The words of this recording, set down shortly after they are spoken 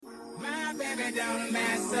Baby, don't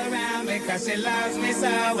mess around because she loves me so,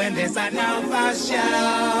 and this I know for sure.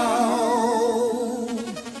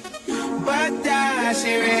 But does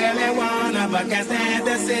she really wanna, but can't stand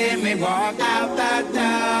to see me walk out the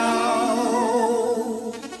door.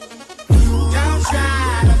 Don't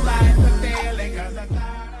try to fight the feeling, cause I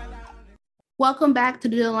thought Welcome back to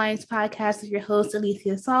the Alliance podcast with your hosts,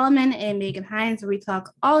 Alicia Solomon and Megan Hines, where we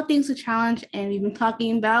talk all things to challenge. And we've been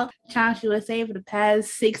talking about Challenge USA for the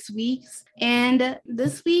past 6 weeks. And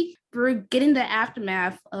this week, we're getting the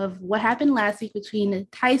aftermath of what happened last week between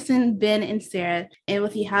Tyson, Ben, and Sarah. And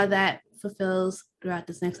we'll see how that fulfills throughout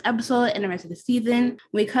this next episode and the rest of the season.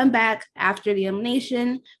 When we come back after the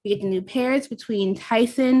elimination, we get the new pairs between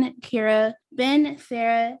Tyson, Kira, Ben,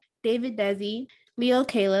 Sarah, David, Desi, Leo,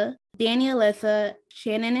 Kayla, Danny, Alyssa,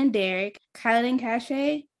 Shannon and Derek, Kylie and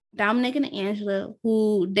Cache, Dominic and Angela,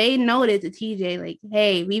 who they noted to TJ, like,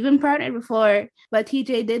 hey, we've been partnered before, but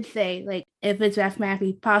TJ did say, like, if it's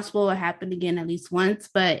mathematically possible, it happened again at least once,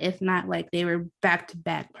 but if not, like, they were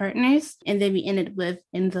back-to-back partners, and then we ended with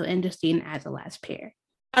Enzo and Justine as the last pair.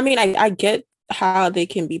 I mean, I get how they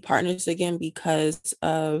can be partners again because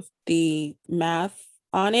of the math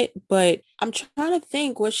on it, but I'm trying to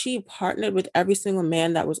think, was she partnered with every single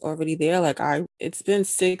man that was already there? Like, it's been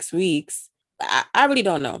 6 weeks. I really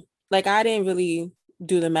don't know. Like, I didn't really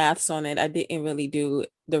do the maths on it. I didn't really do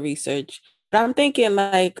the research, but I'm thinking,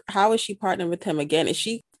 like, how is she partnering with him again?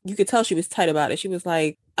 You could tell she was tight about it. She was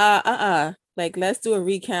like, like, let's do a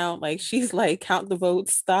recount. Like, she's like, count the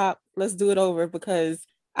votes, stop, let's do it over because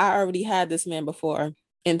I already had this man before.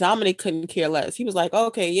 And Dominic couldn't care less. He was like,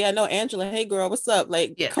 okay, yeah, no, Angela, hey girl, what's up?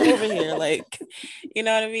 Like, come over here. Like, you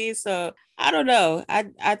know what I mean? So I don't know.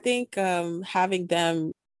 I think having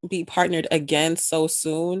them be partnered again so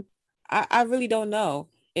soon, I really don't know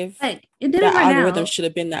if Like, it did the it right algorithm now. should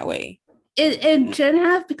have been that way. It shouldn't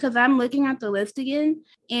have, because I'm looking at the list again,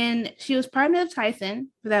 and she was partnered with Tyson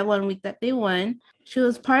for that 1 week that they won. She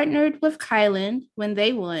was partnered with Kylan when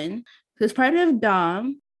they won. She was partnered with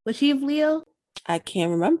Dom. Was she with Leo? I can't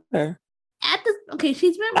remember.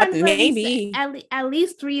 She's been partnered with at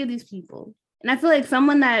least 3 of these people. And I feel like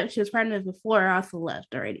someone that she was partnered with before also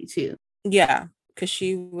left already too. Yeah, because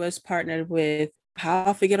she was partnered with, how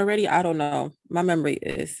I forget already? I don't know. My memory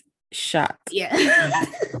is shot. Yeah.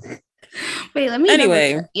 Wait, let me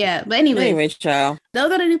Anyway. Yeah, but anyway, child.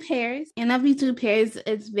 Those are the new pairs. And of these 2 pairs,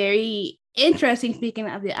 it's very interesting, speaking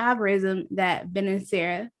of the algorithm, that Ben and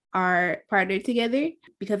Sarah are partnered together,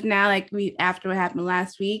 because now, like, after what happened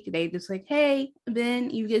last week, they just like, hey, Ben,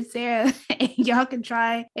 you get Sarah and y'all can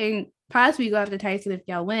try and possibly go after Tyson if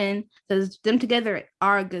y'all win, because them together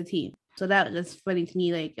are a good team. So that was just funny to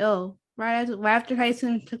me, like, oh, right after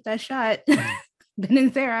Tyson took that shot, Ben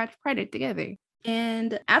and Sarah are partnered together.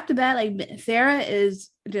 And after that, like, Sarah is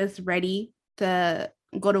just ready to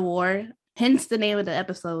go to war. Hence, the name of the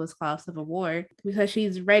episode was called Civil War, because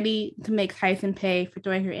she's ready to make Tyson pay for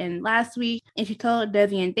throwing her in last week. And she told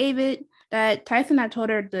Desi and David that Tyson had told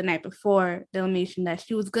her the night before the elimination that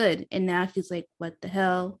she was good. And now she's like, what the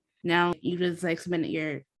hell? Now you just, like, spending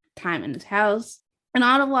your time in this house. And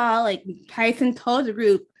all the while, like, Tyson told the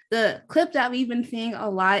group, the clip that we've been seeing a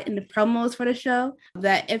lot in the promos for the show,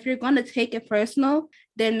 that if you're going to take it personal,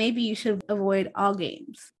 then maybe you should avoid all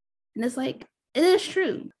games. And it's like, it is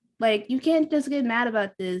true. Like, you can't just get mad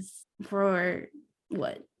about this for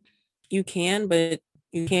what? You can, but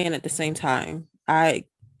you can at the same time.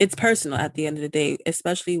 It's personal at the end of the day,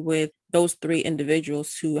 especially with those 3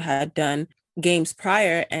 individuals who had done games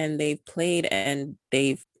prior and they've played and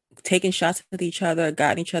they've taken shots with each other,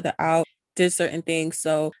 gotten each other out, did certain things.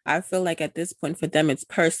 So I feel like at this point for them, it's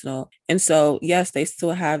personal. And so, yes, they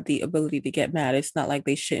still have the ability to get mad. It's not like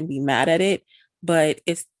they shouldn't be mad at it, but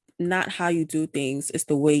it's not how you do things, it's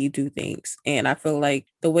the way you do things. And I feel like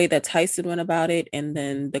the way that Tyson went about it, and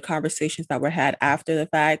then the conversations that were had after the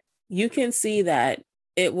fact, you can see that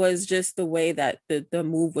it was just the way that the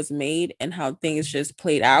move was made and how things just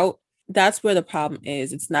played out. That's where the problem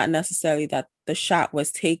is. It's not necessarily that the shot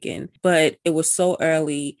was taken, but it was so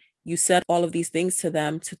early. You said all of these things to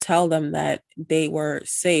them to tell them that they were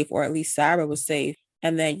safe, or at least Sarah was safe.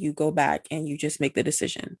 And then you go back and you just make the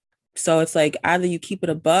decision. So it's like either you keep it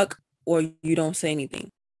a buck or you don't say anything.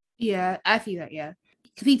 Yeah, I see that. Yeah,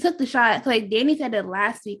 because he took the shot. So, like, Danny said that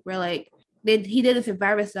last week, where, like, he did a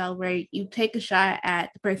survivor style where you take a shot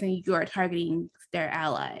at the person you are targeting, their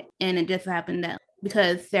ally. And it just happened that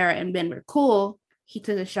because Sarah and Ben were cool, he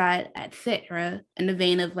took a shot at Sarah in the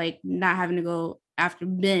vein of, like, not having to go after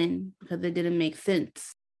Ben because it didn't make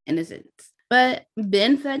sense in a sense. But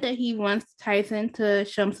Ben said that he wants Tyson to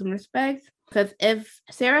show him some respect, because if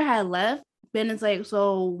Sarah had left, Ben is like,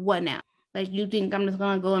 so what now? Like, you think I'm just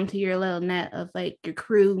gonna go into your little net of like your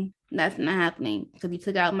crew? That's not happening because you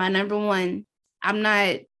took out my number one. I'm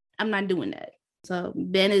not. I'm not doing that. So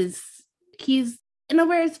Ben is he's in a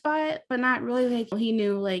weird spot, but not really. Like, he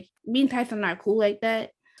knew like me and Tyson are not cool like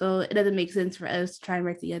that, so it doesn't make sense for us to try and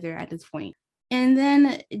work together at this point. And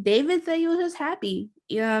then David said he was just happy,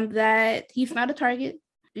 that he's not a target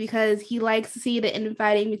because he likes to see the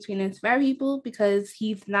infighting between his fire people because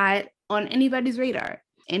he's not on anybody's radar,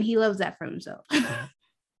 and he loves that for himself.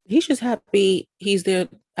 He's just happy he's there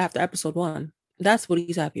after episode 1. That's what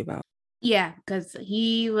he's happy about. Yeah, because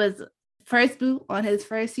he was first boot on his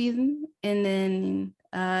first season, and then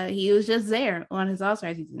he was just there on his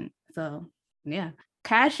All-Star season. So yeah.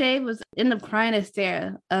 Cache was end up crying to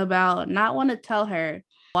Sarah about not want to tell her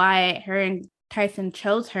why her and Tyson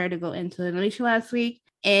chose her to go into Alicia last week.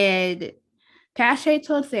 And Cache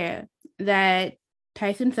told Sarah that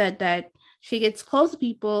Tyson said that she gets close to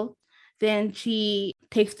people, then she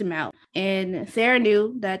takes them out. And Sarah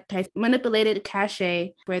knew that Tyson manipulated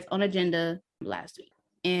Cache for his own agenda last week.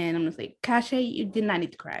 And I'm just like, Cache, you did not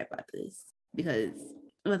need to cry about this because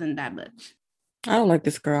it wasn't that much. I don't like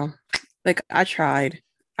this girl. Like, I tried.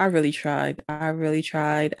 I really tried. I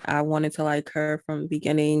wanted to like her from the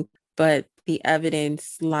beginning, but the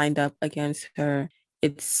evidence lined up against her.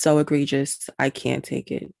 It's so egregious. I can't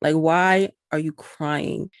take it. Like, why are you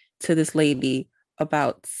crying to this lady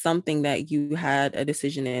about something that you had a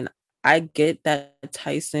decision in? I get that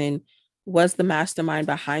Tyson was the mastermind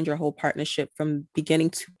behind your whole partnership from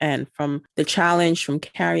beginning to end, from the challenge, from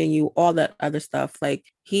carrying you, all that other stuff. Like,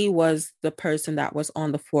 he was the person that was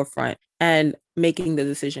on the forefront and making the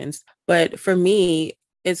decisions. But for me,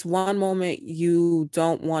 it's one moment you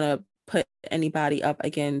don't want to put anybody up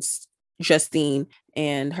against Justine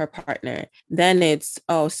and her partner. Then it's,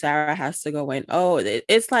 oh, Sarah has to go in. Oh,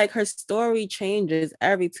 it's like her story changes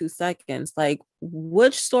every 2 seconds. Like,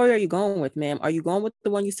 which story are you going with, ma'am? Are you going with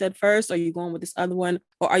the one you said first? Or are you going with this other one?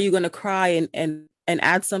 Or are you going to cry and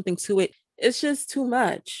add something to it? It's just too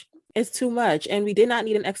much. It's too much. And we did not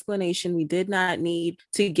need an explanation. We did not need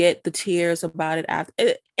to get the tears about it after.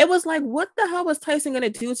 It was like, what the hell was Tyson going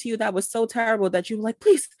to do to you that was so terrible that you were like,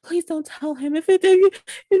 please, please don't tell him. If it,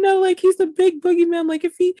 like, he's the big boogeyman. Like,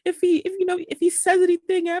 if he says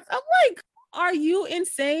anything after, I'm like, are you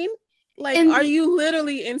insane? Like, are you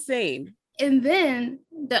literally insane? And then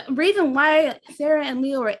the reason why Sarah and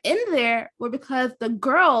Leo were in there were because the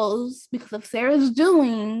girls, because of Sarah's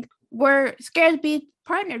doing, were scared to be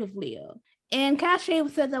partnered with Leo. And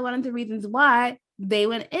Cache said that one of the reasons why they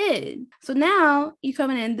went in. So now you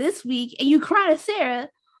coming in this week and you cry to Sarah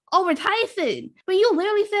over Tyson. But you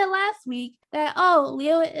literally said last week that, oh,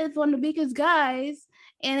 Leo is one of the biggest guys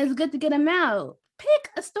and it's good to get him out. Pick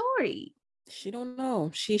a story. She don't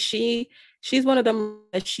know. She's one of them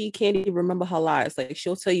that she can't even remember her lies. Like,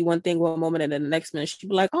 she'll tell you one thing one moment and then the next minute she'll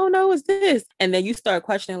be like, oh no, it's this. And then you start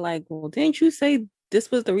questioning, like, well, didn't you say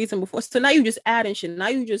this was the reason before? So now you just adding shit. Now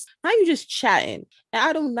you just chatting. And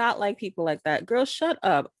I do not like people like that. Girl, shut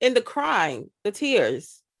up. And the crying, the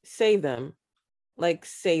tears, save them. Like,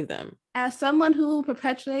 save them. As someone who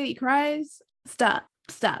perpetually cries, stop.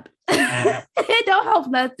 It don't help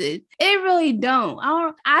nothing. It really don't.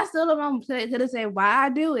 I still don't know to say why I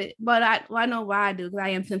do it, but I know why I do because I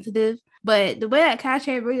am sensitive. But the way that Cache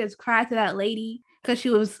really just cried to that lady because she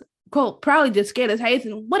was, quote, probably just scared of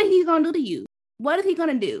Tyson. What is he gonna do to you? What is he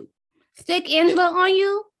gonna do? Stick Angela on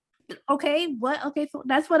you? Okay, what? Okay, so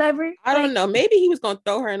that's whatever. I don't know. Maybe he was gonna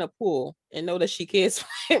throw her in a pool and know that she can't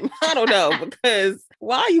swim. I don't know, because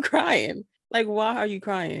why are you crying? Like, why are you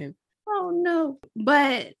crying? Oh no.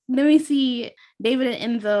 But let me see David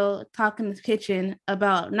and Enzo talk in the kitchen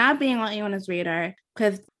about not being on anyone's radar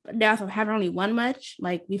because they also haven't really won much.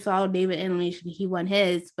 Like, we saw David and Alicia, he won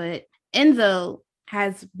his, but Enzo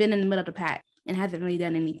has been in the middle of the pack and hasn't really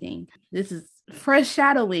done anything. This is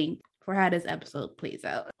foreshadowing for how this episode plays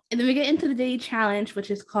out. And then we get into the daily challenge,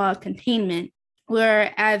 which is called containment,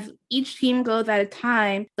 where as each team goes at a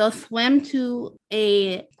time, they'll swim to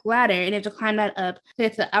a ladder and they have to climb that up to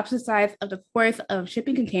get to the opposite sides of the course of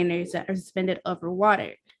shipping containers that are suspended over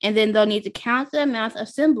water. And then they'll need to count the amount of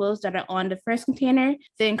symbols that are on the first container,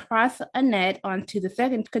 then cross a net onto the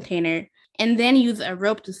second container, and then use a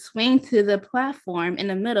rope to swing to the platform in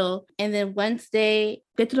the middle. And then once they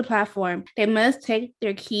get to the platform, they must take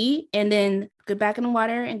their key and then go back in the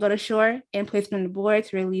water and go to shore and place it on the board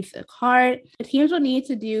to release a card. The teams will need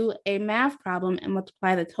to do a math problem and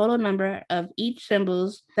multiply the total number of each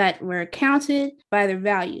symbols that were counted by their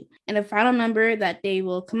value. And the final number that they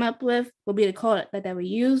will come up with will be the code that they will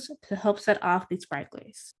use to help set off the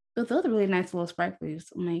sparklers. But those are really nice little sparklers.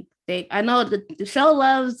 I'm like, I know the show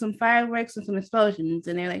loves some fireworks and some explosions,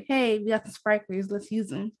 and they're like, hey, we got some sparklers, let's use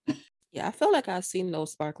them. Yeah, I feel like I've seen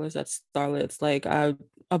those sparklers at Starlet's. Like a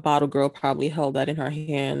bottle girl probably held that in her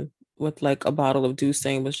hand with like a bottle of Douce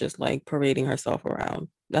and was just like parading herself around.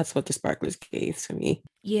 That's what the sparklers gave to me.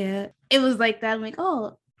 Yeah, it was like that. I'm like,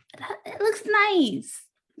 oh, it looks nice.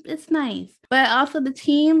 It's nice. But also the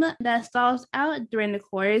team that stalls out during the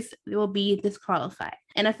course will be disqualified.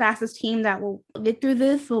 And the fastest team that will get through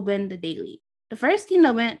this will win the daily. The first team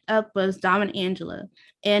that went up was Dom and Angela.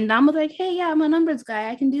 And Dom was like, hey, yeah, I'm a numbers guy.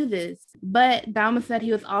 I can do this. But Dom said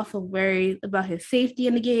he was also worried about his safety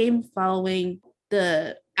in the game following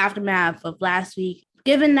the aftermath of last week.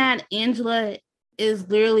 Given that Angela is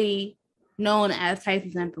literally known as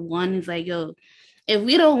Tyson's number one, he's like, yo, if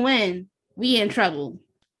we don't win, we in trouble.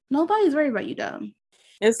 Nobody's worried about you, Dom.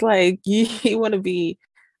 It's like you want to be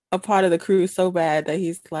a part of the crew so bad that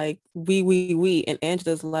he's like, we. And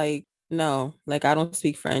Angela's like, no, like, I don't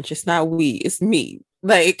speak French. It's not we, it's me.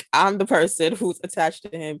 Like, I'm the person who's attached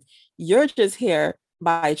to him. You're just here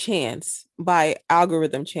by chance, by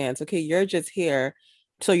algorithm chance. Okay. You're just here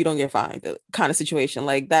so you don't get fined, kind of situation.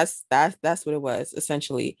 Like, that's what it was,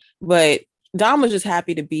 essentially. But Dom was just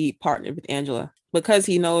happy to be partnered with Angela because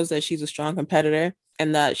he knows that she's a strong competitor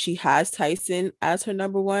and that she has Tyson as her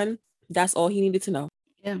number one. That's all he needed to know.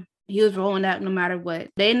 Yeah, he was rolling out no matter what.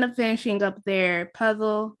 They ended up finishing up their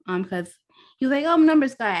puzzle because he was like, oh, I'm a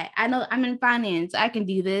numbers guy. I know I'm in finance. I can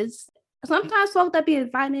do this. Sometimes folks that be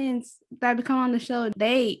in finance that become on the show,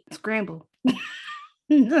 they scramble.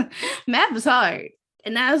 Math is hard.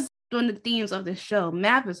 And that's one of the themes of the show.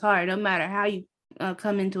 Math is hard, no matter how you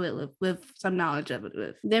come into it with some knowledge of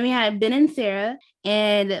it. Then we had Ben and Sarah,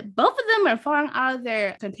 and both of them are falling out of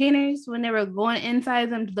their containers when they were going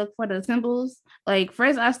inside them to look for the symbols. Like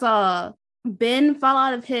first I saw Ben fall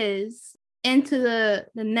out of his into the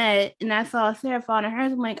net, and I saw Sarah fall in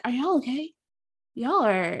hers. I'm like, are y'all okay? Y'all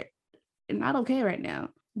are not okay right now.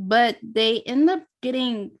 But they end up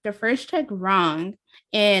getting the first check wrong,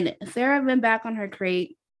 and Sarah went back on her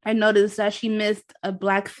crate. I noticed that she missed a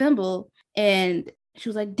black symbol, and she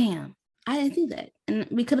was like, damn, I didn't see that. And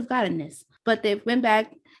we could have gotten this. But they went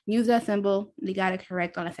back, used that symbol, they got it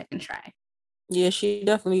correct on a second try. Yeah, she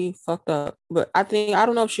definitely fucked up. But I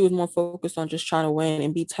don't know if she was more focused on just trying to win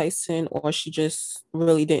and beat Tyson or she just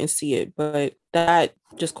really didn't see it. But that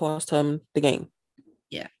just cost him the game.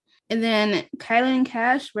 Yeah. And then Kyla and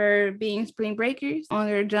Cash were being spring breakers on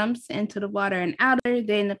their jumps into the water and outer.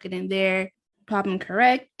 They ended up getting their problem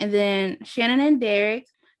correct. And then Shannon and Derek,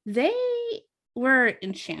 they were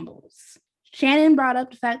in shambles. Shannon brought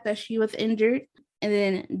up the fact that she was injured. And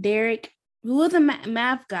then Derek, who was a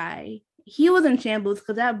math guy, he was in shambles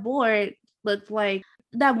because that board looked like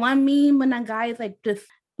that one meme when that guy is like just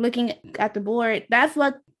looking at the board. That's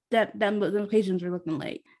what that the equations were looking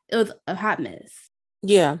like. It was a hot mess.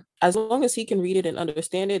 Yeah, as long as he can read it and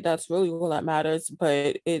understand it, that's really all that matters.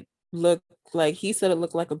 But it looked like he said it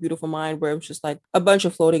looked like a beautiful mind where it was just like a bunch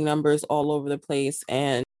of floating numbers all over the place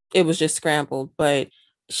and it was just scrambled. But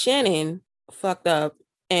Shannon fucked up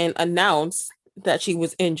and announced that she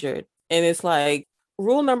was injured. And it's like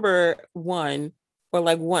rule number 1 or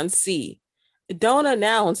like 1C. Don't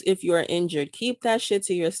announce if you're injured. Keep that shit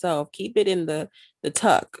to yourself. Keep it in the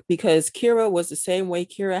tuck because Kira was the same way.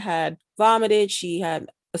 Kira had vomited. She had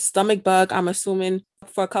a stomach bug, I'm assuming,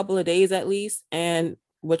 for a couple of days at least. And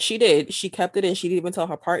what she did, she kept it in. She didn't even tell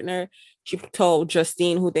her partner. She told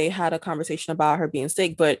Justine, who they had a conversation about her being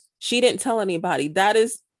sick, but she didn't tell anybody. That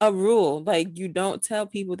is a rule. Like, you don't tell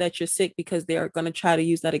people that you're sick because they are going to try to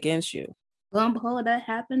use that against you. Lo and behold, that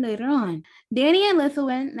happened later on. Danny and Lissa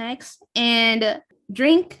went next and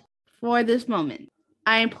drink for this moment.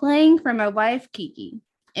 I'm playing for my wife, Kiki.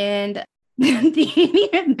 And Danny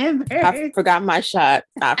remembers. I forgot my shot.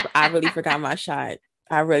 I really forgot my shot.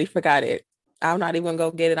 I really forgot it. I'm not even going to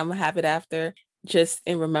go get it. I'm going to have it after just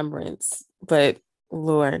in remembrance. But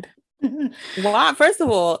Lord. Well, first of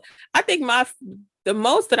all, I think the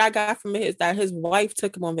most that I got from it is that his wife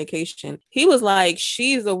took him on vacation. He was like,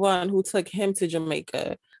 she's the one who took him to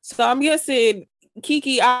Jamaica. So I'm guessing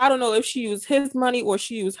Kiki, I don't know if she used his money or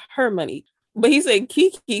she used her money, but he said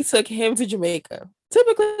Kiki took him to Jamaica.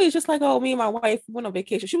 Typically, it's just like, oh, me and my wife went on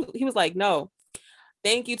vacation. He was like, no,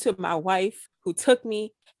 thank you to my wife who took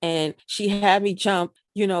me and she had me jump,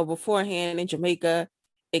 beforehand in Jamaica.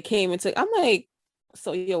 It came into, I'm like,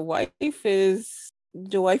 so your wife is the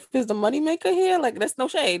moneymaker here? Like, that's no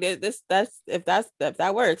shade. That's if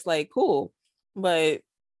that works, like, cool. But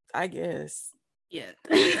I guess. Yeah.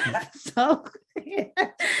 So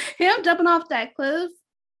him jumping off that cliff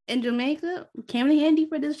in Jamaica came in handy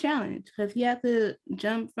for this challenge because he had to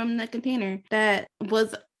jump from the container that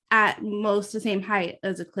was at most the same height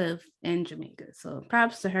as a cliff in Jamaica. So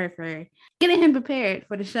props to her for getting him prepared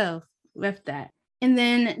for the show with that. And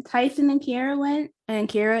then Tyson and Kiera went, and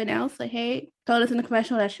Kiera announced, like, hey, told us in the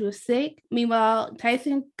confessional that she was sick. Meanwhile,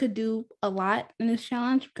 Tyson could do a lot in this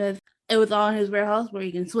challenge because it was all in his warehouse where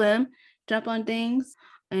he can swim, jump on things,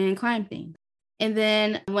 and climb things. And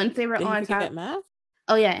then once they were Did on he forget top, math?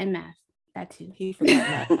 oh yeah, and math, that too. He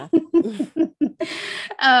forgot math.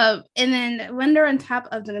 And then when they're on top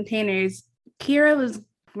of the containers, Kira was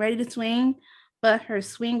ready to swing, but her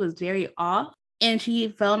swing was very off, and she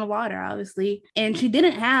fell in the water, obviously, and she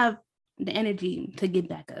didn't have the energy to get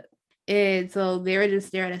back up. And so they were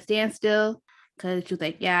just there at a standstill because she was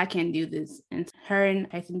like, "Yeah, I can't do this." And her and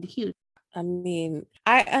Tyson DQ. I mean,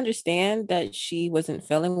 I understand that she wasn't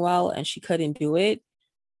feeling well and she couldn't do it.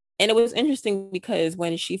 And it was interesting because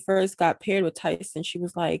when she first got paired with Tyson, she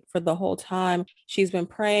was like, for the whole time, she's been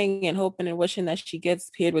praying and hoping and wishing that she gets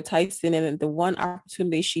paired with Tyson. And the one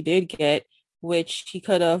opportunity she did get, which he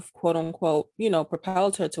could have, quote unquote,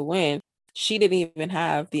 propelled her to win, she didn't even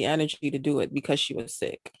have the energy to do it because she was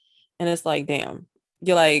sick. And it's like, damn,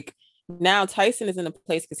 you're like, now Tyson is in a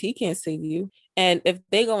place because he can't save you. And if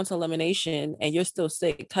they go into elimination and you're still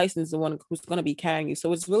sick, Tyson's the one who's going to be carrying you.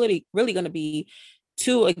 So it's really, really going to be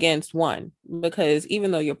 2 against 1 because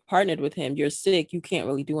even though you're partnered with him, you're sick, you can't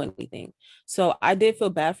really do anything. So I did feel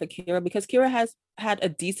bad for Kira because Kira has had a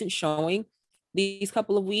decent showing these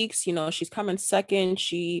couple of weeks. She's coming second.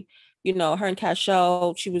 She, her and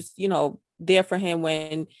Cashel, she was, there for him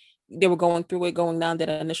when they were going through it, going down that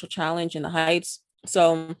initial challenge in the heights.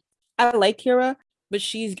 So I like Kira, but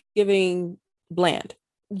she's giving bland,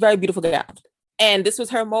 very beautiful gal. And this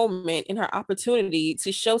was her moment and her opportunity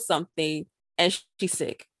to show something, and she's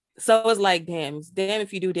sick. So it's like, damn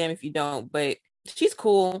if you do, damn if you don't. But she's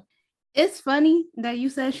cool. It's funny that you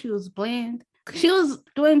said she was bland. She was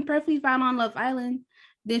doing perfectly fine on Love Island.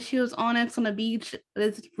 Then she was on X on the Beach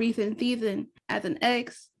this recent season as an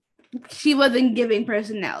ex. She wasn't giving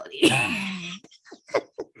personality.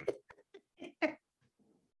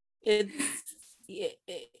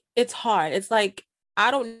 It's hard. It's like,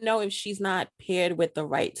 I don't know if she's not paired with the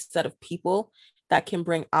right set of people that can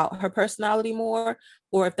bring out her personality more,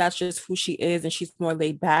 or if that's just who she is and she's more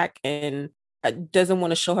laid back and doesn't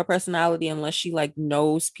want to show her personality unless she like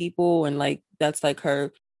knows people and like that's like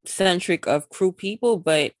her centric of crew people.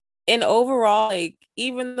 But in overall, like,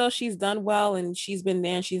 even though she's done well and she's been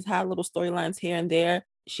there and she's had little storylines here and there,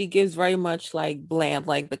 she gives very much like bland,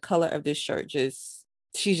 like the color of this shirt, just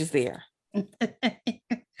she's just there.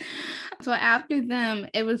 So after them,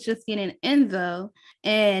 it was just getting Enzo,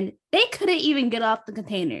 and they couldn't even get off the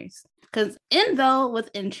containers because Enzo was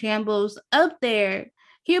in shambles up there.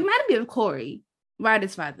 He reminded me of Corey,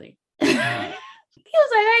 Ryder's father. He was like,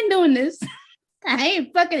 I ain't doing this. I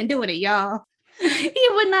ain't fucking doing it, y'all. He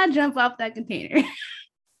would not jump off that container.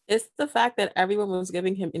 It's the fact that everyone was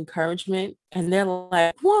giving him encouragement and they're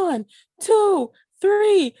like, 1, 2,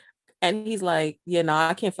 3. And he's like, yeah, nah,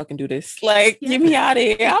 I can't fucking do this. Like, get me out of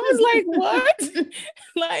here. I was like, what?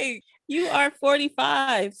 Like, you are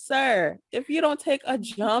 45, sir. If you don't take a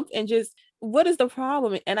jump and just, what is the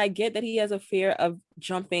problem? And I get that he has a fear of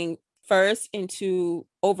jumping first into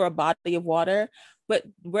over a body of water. But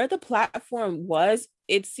where the platform was,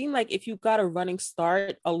 it seemed like if you got a running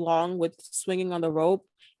start along with swinging on the rope,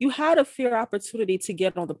 you had a fair opportunity to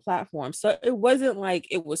get on the platform. So it wasn't like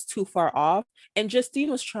it was too far off. And Justine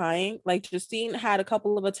was trying. Like, Justine had a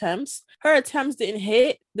couple of attempts. Her attempts didn't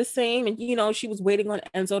hit the same. And, she was waiting on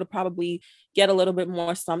Enzo to probably get a little bit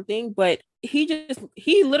more something. But he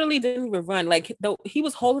literally didn't even run. Like, he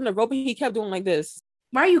was holding the rope and he kept doing like this.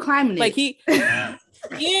 Why are you climbing like it?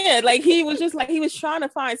 Yeah, like he was just like, he was trying to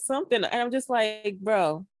find something. And I'm just like,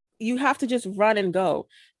 bro, you have to just run and go.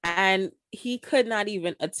 And he could not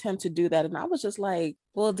even attempt to do that. And I was just like,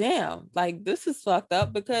 well, damn, like, this is fucked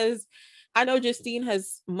up because I know Justine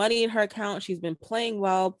has money in her account. She's been playing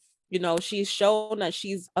well. She's shown that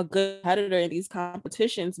she's a good competitor in these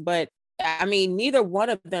competitions, but I mean, neither one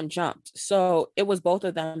of them jumped. So it was both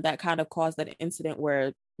of them that kind of caused that incident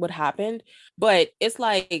where what happened. But it's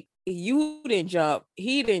like, you didn't jump,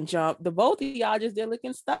 he didn't jump, the both of y'all just there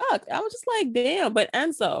looking stuck. I was just like, damn. But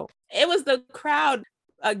Enzo, it was the crowd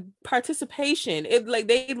participation. It like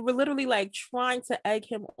they were literally like trying to egg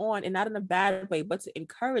him on, and not in a bad way, but to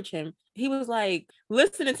encourage him. He was like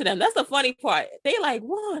listening to them. That's the funny part. They like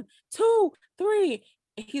 1, 2, 3.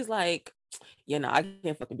 He's like, yeah, no, I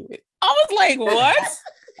can't fucking do it. I was like, what?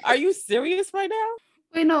 Are you serious right now?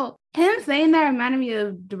 Wait, no, him saying that reminded me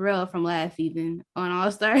of Darrell from last season on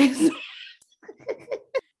All Stars.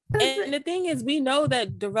 And the thing is, we know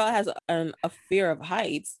that Darrell has a fear of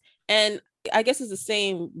heights. And I guess it's the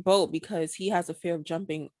same boat because he has a fear of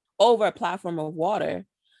jumping over a platform of water.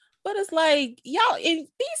 But it's like, y'all, these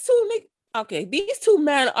two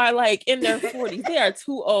men are like in their 40s. They are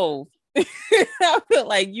too old. I feel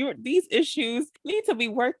like these issues need to be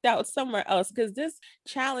worked out somewhere else, because this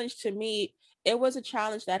challenge, to me, it was a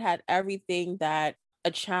challenge that had everything that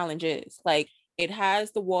a challenge is. Like, it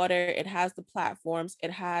has the water, it has the platforms,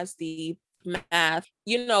 it has the math,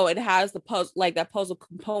 it has the puzzle, like that puzzle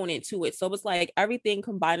component to it. So it's like everything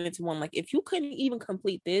combined into one. Like, if you couldn't even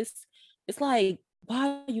complete this, it's like,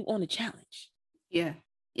 why are you on the challenge? Yeah.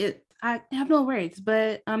 I have no words,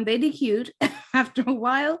 but they DQ'd after a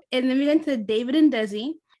while. And then we went to David and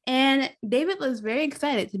Desi. And David was very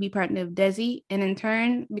excited to be partner of Desi. And in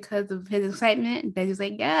turn, because of his excitement, Desi's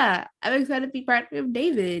like, yeah, I'm excited to be partner of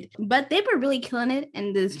David. But they were really killing it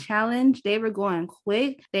in this challenge. They were going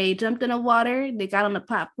quick. They jumped in the water. They got on the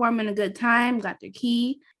platform in a good time, got their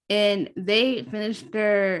key, and they finished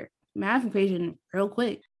their math equation real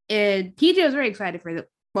quick. And TJ was very excited for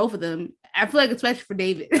both of them. I feel like especially for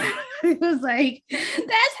David. It was like,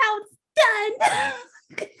 that's how it's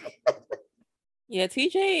done. Yeah,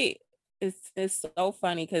 TJ is so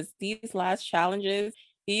funny because these last challenges,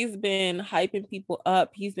 he's been hyping people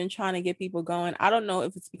up. He's been trying to get people going. I don't know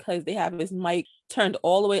if it's because they have his mic turned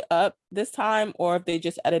all the way up this time or if they're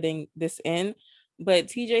just editing this in. But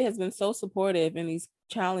TJ has been so supportive in these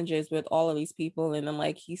challenges with all of these people. And then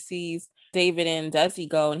like he sees David and Desi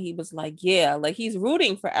go and he was like, yeah, like he's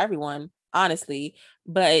rooting for everyone, honestly.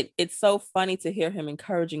 But it's so funny to hear him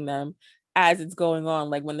encouraging them as it's going on,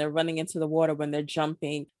 like when they're running into the water, when they're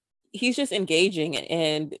jumping. He's just engaging,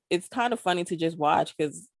 and it's kind of funny to just watch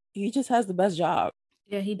because he just has the best job.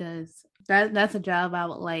 Yeah, he does. That's a job I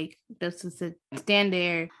would like, just to stand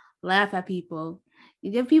there, laugh at people,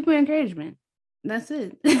 you give people encouragement. That's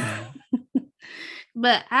it.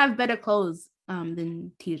 But I have better clothes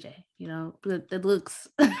than TJ, the looks.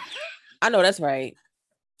 I know that's right.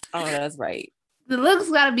 That's right. The looks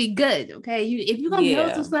gotta be good, okay? If you're gonna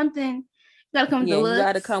go to something, you gotta come with the looks.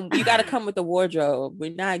 You gotta come with the wardrobe.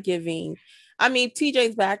 We're not giving. I mean,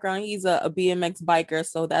 TJ's background, he's a BMX biker,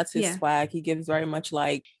 so that's his swag. He gives very much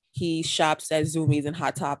like he shops at Zoomies and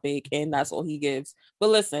Hot Topic, and that's all he gives. But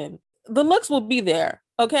listen, the looks will be there,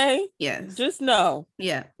 okay? Yes. Just know.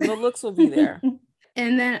 Yeah. The looks will be there.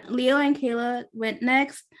 And then Leo and Kayla went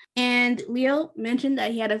next, and Leo mentioned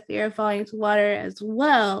that he had a fear of falling into water as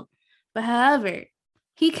well. But however,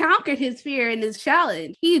 he conquered his fear in this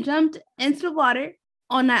challenge. He jumped into the water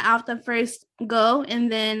on that off the first go,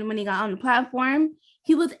 and then when he got on the platform,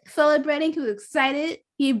 he was celebrating. He was excited.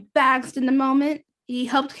 He basked in the moment. He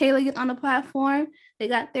helped Kayla get on the platform. They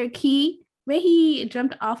got their key. When he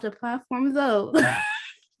jumped off the platform, though,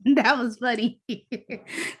 that was funny because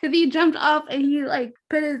he jumped off and he like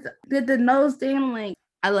did the nose thing. I'm like,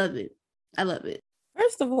 I love it.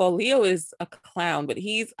 First of all, Leo is a clown, but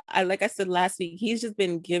like I said last week, he's just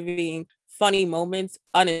been giving funny moments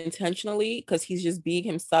unintentionally because he's just being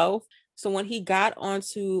himself. So when he got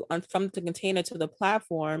from the container to the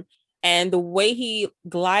platform, and the way he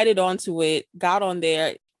glided onto it, got on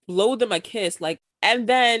there, blowed them a kiss, like, and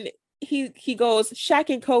then he goes, Shaq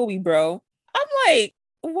and Kobe, bro. I'm like,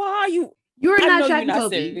 why are you? You're not Shaq and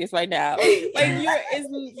Kobe. Serious right now. Like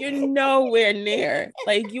you're nowhere near.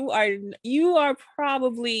 Like you are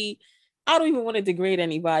probably. I don't even want to degrade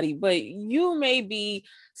anybody, but you may be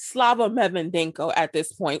Slava Medvedenko at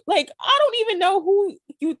this point. Like, I don't even know who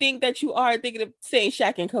you think that you are thinking of saying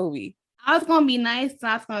Shaq and Kobe. I was going to be nice. So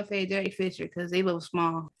I was going to say Derek Fisher because they look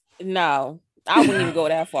small. No, I wouldn't even go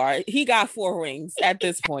that far. He got 4 rings at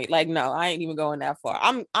this point. Like, no, I ain't even going that far.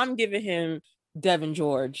 I'm giving him Devin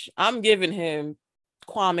George. I'm giving him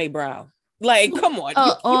Kwame Brown. Like, come on.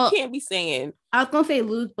 You can't be saying. I was going to say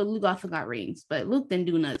Luke, but Luke also got rings. But Luke didn't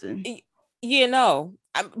do nothing. Yeah, no.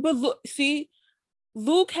 But look, see,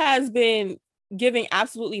 Luke has been giving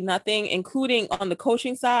absolutely nothing, including on the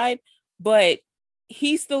coaching side, but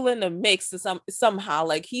he's still in the mix somehow.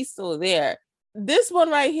 Like, he's still there. This one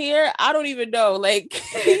right here, I don't even know. Like,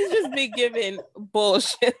 he's just been giving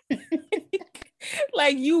bullshit.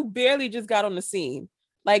 Like, you barely just got on the scene.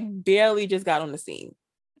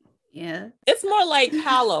 Yeah. It's more like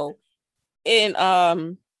Paolo in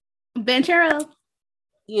Banchero.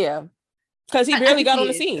 Yeah. Because he barely got on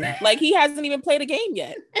the scene. Like, he hasn't even played a game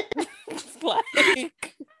yet. Like,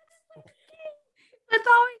 that's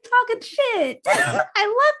always talking shit. I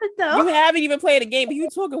love it though. You haven't even played a game, but you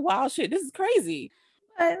talking wild shit. This is crazy.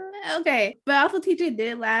 Okay. But also TJ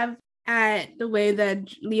did laugh at the way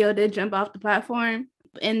that Leo did jump off the platform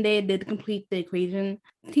and they did complete the equation.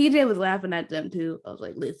 TJ was laughing at them too. I was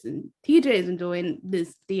like, listen, TJ is enjoying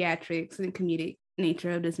this theatrics and comedic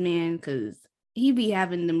nature of this man because he be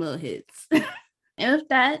having them little hits. And with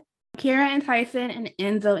that, Kira and Tyson and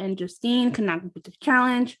Enzo and Justine could not complete the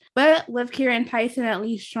challenge, but with Kira and Tyson at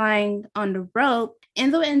least trying on the rope,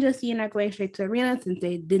 Enzo and Justine are going straight to arena since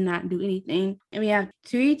they did not do anything. And we have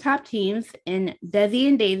three top teams in Desi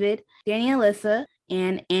and David, Danny and Alyssa,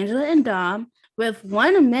 and Angela and Dom, with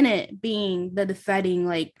 1 minute being the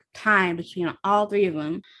deciding time between all three of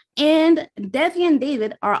them. And Desi and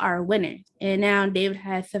David are our winners. And now David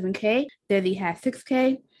has 7K, Desi has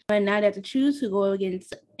 6K. And now they have to choose who go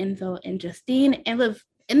against Enzo and Justine. And with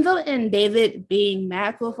Enzo and David being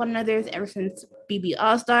mad with one another ever since BB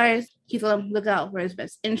All Stars, he's on the lookout for his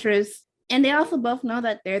best interests. And they also both know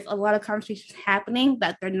that there's a lot of conversations happening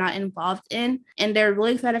that they're not involved in. And they're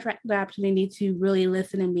really excited for the opportunity to really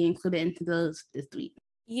listen and be included into those this week.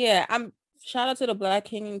 Yeah, shout out to the Black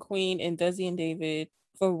King and Queen and Desi and David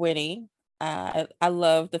for winning. I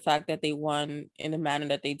love the fact that they won in the manner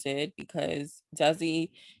that they did because Desi,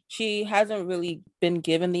 she hasn't really been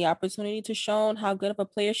given the opportunity to show how good of a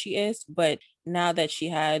player she is. But now that she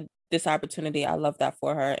had this opportunity, I love that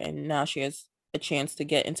for her. And now she has a chance to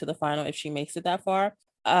get into the final if she makes it that far.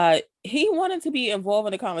 He wanted to be involved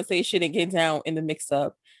in the conversation and get down in the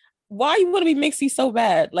mix-up. Why you want to be mixy so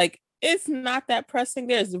bad? Like, it's not that pressing.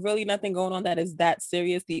 There's really nothing going on that is that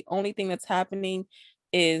serious. The only thing that's happening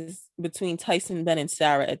is between Tyson, Ben, and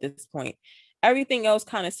Sarah at this point. Everything else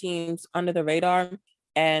kind of seems under the radar,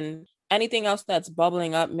 and anything else that's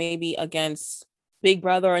bubbling up, maybe against Big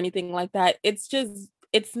Brother or anything like that, it's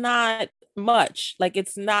not much. Like,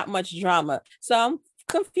 it's not much drama. So I'm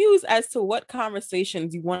confused as to what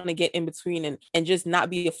conversations you want to get in between and just not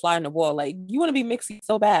be a fly on the wall. Like, you want to be mixy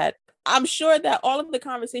so bad. I'm sure that all of the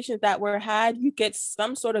conversations that were had, you get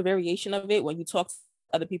some sort of variation of it when you talk to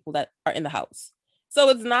other people that are in the house. So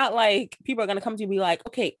it's not like people are going to come to you and be like,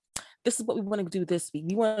 okay, this is what we want to do this week.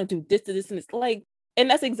 We want to do this, and this. Like, and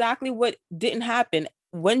that's exactly what didn't happen.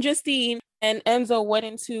 When Justine and Enzo went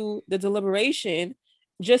into the deliberation,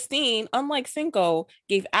 Justine, unlike Cinco,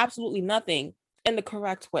 gave absolutely nothing in the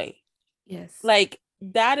correct way. Yes. Like,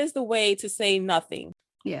 that is the way to say nothing.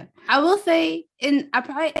 Yeah, I will say, in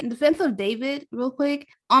defense of David, real quick,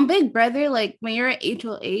 on Big Brother, like when you're at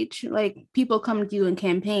HOH, like people come to you in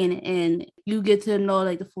campaign and you get to know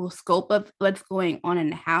like the full scope of what's going on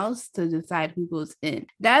in the house to decide who goes in.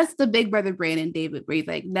 That's the Big Brother brain in David, where he's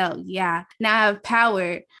like, no, yeah, now I have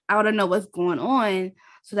power. I want to know what's going on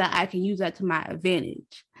so that I can use that to my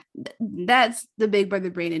advantage. That's the Big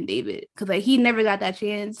Brother brain in David, because like he never got that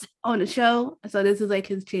chance on the show, so this is like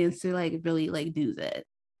his chance to like really like do that.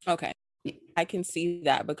 Okay, I can see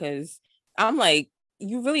that because I'm like,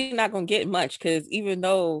 you're really not gonna get much because even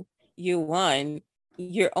though you won,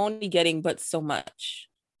 you're only getting but so much.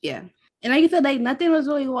 Yeah, and like you said, like nothing was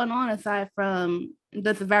really going on aside from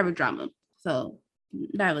the Survivor drama, so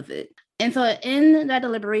that was it. And so in that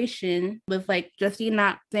deliberation, with like Justine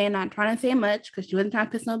not trying to say much because she wasn't trying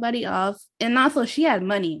to piss nobody off, and also she had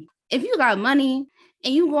money. If you got money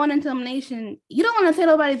and you going into elimination, you don't want to say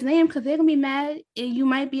nobody's name because they're gonna be mad and you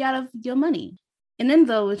might be out of your money. And then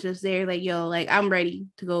Enzo was just there, like, yo, like I'm ready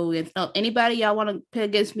to go against anybody y'all want to pick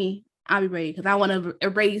against me. I'll be ready because I want to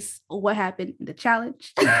erase what happened in the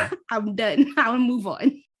challenge. I'm done. I want to move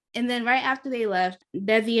on. And then right after they left,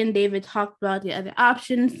 Desi and David talked about the other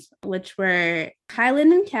options, which were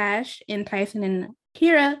Kylan and Cash and Tyson and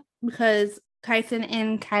Kira, because Tyson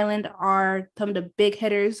and Kylan are some of the big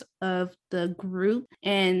hitters of the group,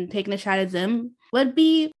 and taking a shot at them would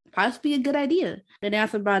be possibly a good idea. Then they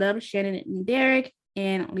also brought up Shannon and Derek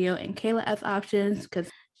and Leo and Kayla as options because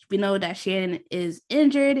we know that Shannon is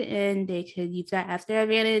injured and they could use that as their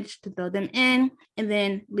advantage to throw them in. And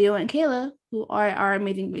then Leo and Kayla, who are our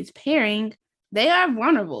Amazing Race pairing, they are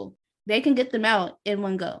vulnerable. They can get them out in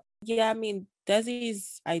one go. Yeah, I mean,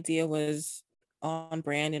 Desi's idea was on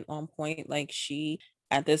brand and on point. Like, she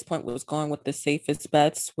at this point was going with the safest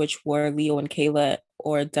bets, which were Leo and Kayla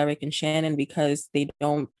or Derek and Shannon, because they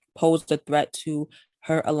don't pose a threat to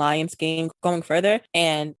her alliance game going further.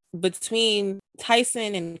 And between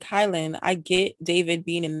Tyson and Kylan, I get David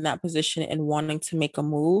being in that position and wanting to make a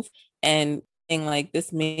move and saying like,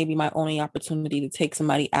 this may be my only opportunity to take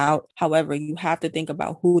somebody out. However, you have to think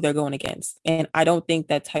about who they're going against. And I don't think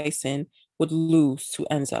that Tyson would lose to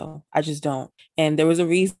Enzo. I just don't. And there was a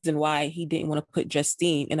reason why he didn't want to put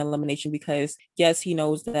Justine in elimination, because yes, he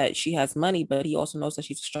knows that she has money, but he also knows that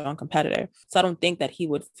she's a strong competitor. So I don't think that he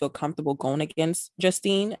would feel comfortable going against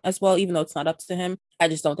Justine as well, even though it's not up to him. I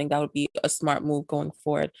just don't think that would be a smart move going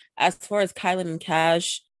forward. As far as Kylan and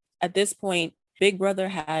Cash, at this point, Big Brother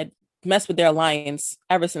had messed with their alliance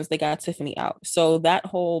ever since they got Tiffany out. So that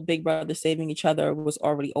whole Big Brother saving each other was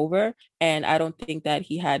already over. And I don't think that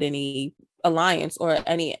he had any alliance or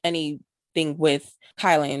anything with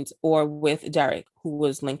Kyland or with Derek, who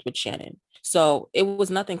was linked with Shannon. So it was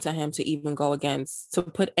nothing to him to even go against, to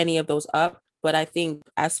put any of those up. But I think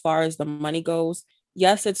as far as the money goes,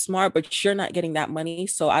 yes, it's smart, but you're not getting that money.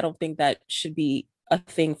 So I don't think that should be a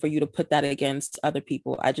thing for you to put that against other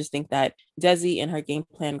people. I just think that Desi and her game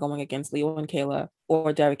plan going against Leo and Kayla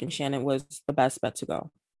or Derek and Shannon was the best bet to go.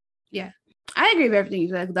 Yeah, I agree with everything you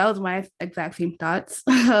said. That was my exact same thoughts.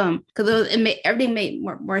 Because everything made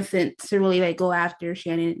more sense to really like go after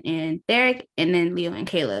Shannon and Derek, and then Leo and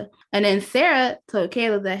Kayla. And then Sarah told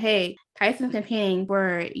Kayla that, hey, Tyson's campaigning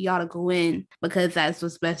for y'all to go in because that's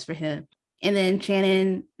what's best for him. And then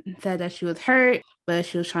Shannon said that she was hurt, but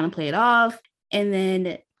she was trying to play it off. And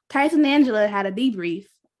then Tyson and Angela had a debrief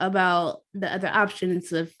about the other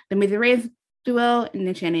options of the Amazing Race duo and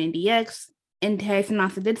then Shannon and DX. And Tyson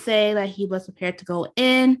also did say that he was prepared to go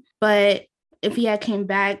in, but if he had came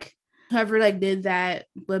back, whoever like did that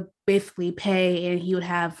would basically pay, and he would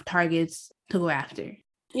have targets to go after.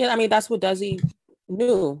 Yeah, I mean, that's what Desi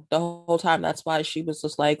knew the whole time. That's why she was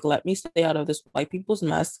just like, let me stay out of this white people's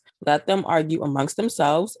mess, let them argue amongst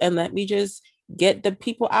themselves, and let me just get the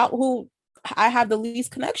people out who I have the least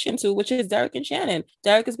connection to, which is Derek and Shannon.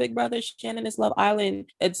 Derek is Big Brother, Shannon is Love Island.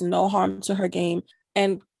 It's no harm to her game.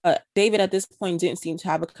 And David at this point didn't seem to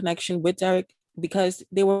have a connection with Derek because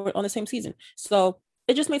they were on the same season. So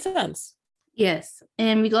it just made sense. Yes.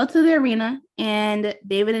 And we go to the arena, and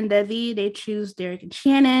David and Desi, they choose Derek and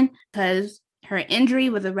Shannon because her injury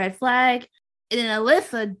was a red flag. And then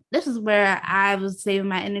Alyssa, this is where I was saving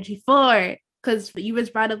my energy for, because you was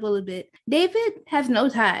brought up a little bit. David has no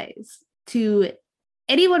ties to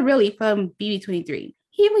anyone really from BB23.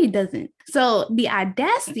 He really doesn't. So the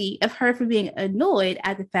audacity of her for being annoyed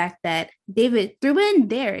at the fact that David threw in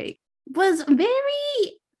Derek was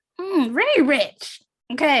very rich.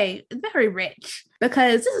 Okay, very rich.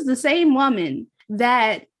 Because this is the same woman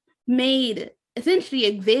that made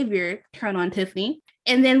essentially Xavier turn on Tiffany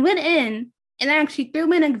and then went in and actually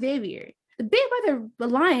threw in Xavier. The Big Brother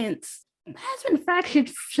Alliance has been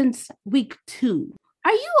fractured since week 2.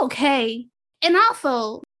 Are you okay? And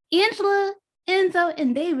also, Angela, Enzo,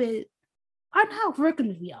 and David are not working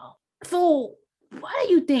with y'all. So why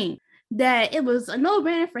do you think that it was a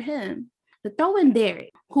no-brainer for him to throw in Derek,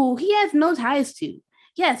 who he has no ties to?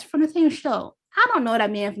 Yes, from the same show. I don't know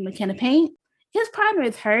that man from the can of paint. His partner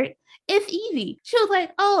is hurt. It's easy. She was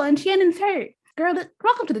like, oh, and Shannon's hurt. Girl,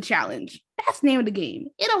 welcome to the challenge. That's the name of the game.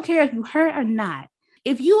 It don't care if you hurt or not.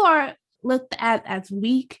 If you are looked at as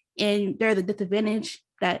weak and there's a disadvantage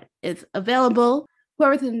that is available,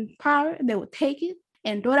 whoever's in power, they will take it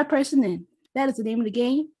and throw that person in. That is the name of the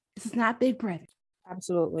game. This is not Big Brother.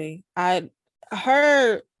 Absolutely.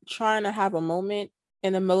 Her trying to have a moment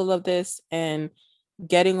in the middle of this and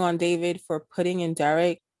getting on David for putting in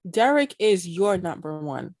Derek. Derek is your number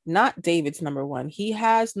one, not David's number one. He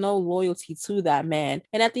has no loyalty to that man.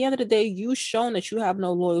 And at the end of the day, you've shown that you have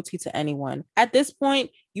no loyalty to anyone. At this point,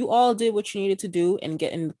 you all did what you needed to do in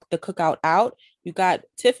getting the cookout out. You got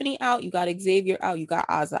Tiffany out, you got Xavier out, you got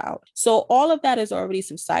Azza out. So all of that is already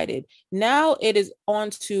subsided. Now it is on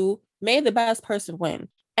to may the best person win.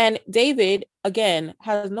 And David, again,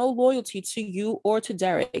 has no loyalty to you or to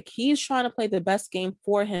Derek. He's trying to play the best game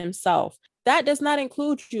for himself. That does not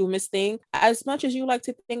include you, Miss Thing. As much as you like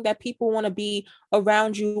to think that people want to be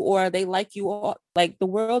around you or they like you, all, like the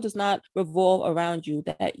world does not revolve around you.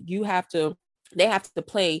 That they have to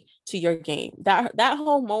play to your game. That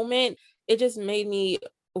whole moment, it just made me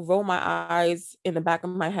roll my eyes in the back of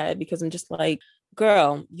my head because I'm just like,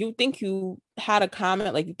 girl, you think you had a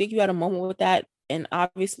comment, like you think you had a moment with that, and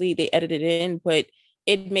obviously they edited it in, but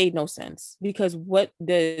it made no sense because what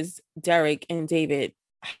does Derek and David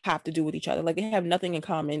have to do with each other? Like they have nothing in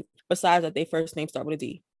common besides that they first name start with a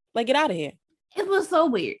D. Like get out of here. It was so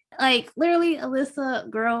weird. Like literally, Alyssa,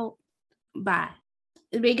 girl, bye.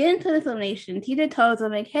 We get into this elimination. TJ told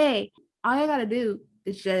them like, hey, all you gotta do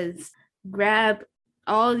is just grab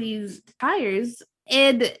all these tires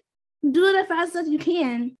and do it as fast as you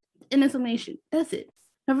can in this elimination. That's it.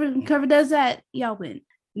 Whoever does that, y'all win.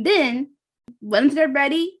 Then once they're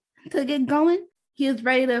ready to get going, he was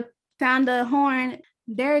ready to sound the horn.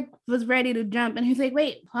 Derek was ready to jump, and he's like,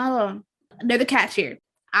 "Wait, hold on. They're the cashier.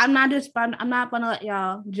 I'm not gonna let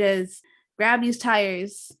y'all just grab these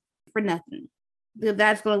tires for nothing.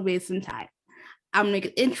 That's gonna waste some time. I'm gonna make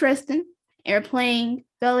it interesting. And we're playing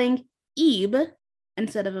spelling Ebe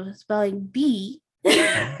instead of spelling B,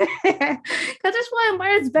 because it's spelling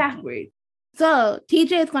words backwards. So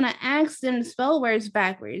TJ is going to ask them to spell words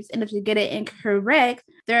backwards, and if they get it incorrect,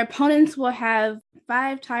 their opponents will have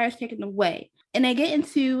 5 tires taken away. And they get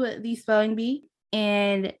into the spelling bee,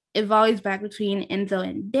 and it volleys back between Enzo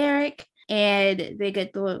and Derek, and they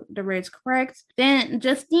get the words correct. Then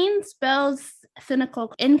Justine spells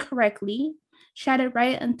cynical incorrectly, shattered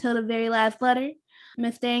right until the very last letter.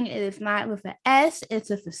 Miss Dang, it is not with an S, it's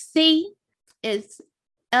with a C. It's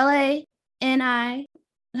LANI.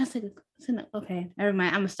 That's like okay, never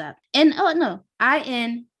mind. I'm gonna stop.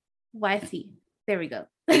 INYC. There we go.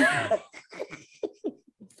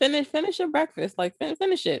 Finish your breakfast. Like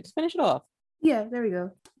finish it. Just finish it off. Yeah, there we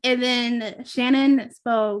go. And then Shannon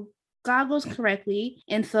spelled goggles correctly,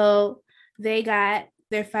 and so they got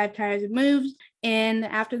their 5 tires removed. And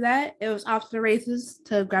after that, it was off to the races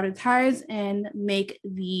to grab the tires and make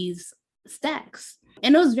these stacks.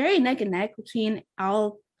 And it was very neck and neck between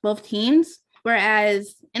both teams.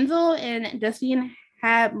 Whereas Enzo and Justine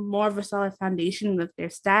had more of a solid foundation with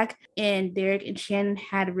their stack, and Derek and Shannon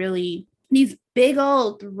had really these big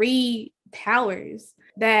old 3 towers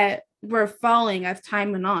that were falling as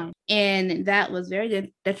time went on, and that was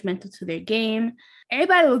very detrimental to their game.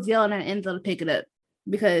 Everybody was yelling at Enzo to pick it up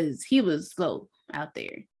because he was slow out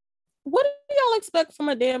there. What do y'all expect from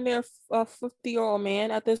a damn near 50-year-old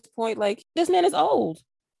man at this point? Like, this man is old.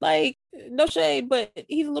 Like, no shade, but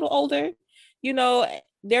he's a little older. You know,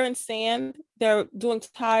 they're in sand. They're doing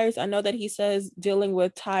tires. I know that he says dealing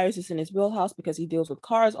with tires is in his wheelhouse because he deals with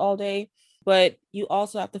cars all day. But you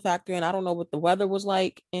also have to factor in, I don't know what the weather was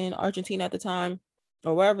like in Argentina at the time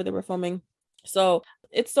or wherever they were filming. So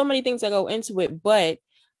it's so many things that go into it. But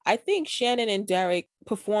I think Shannon and Derek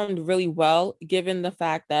performed really well, given the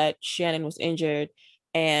fact that Shannon was injured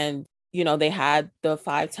and, you know, they had the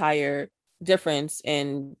 5 tire difference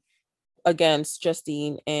in against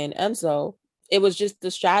Justine and Enzo. It was just the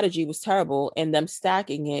strategy was terrible and them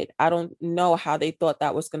stacking it. I don't know how they thought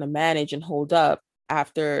that was going to manage and hold up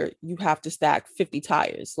after you have to stack 50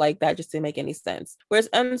 tires. Like, that just didn't make any sense. Whereas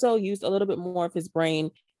Enzo used a little bit more of his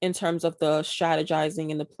brain in terms of the strategizing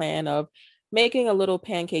and the plan of making a little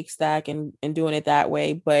pancake stack and doing it that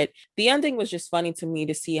way. But the ending was just funny to me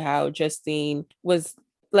to see how Justine was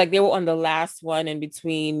like, they were on the last one in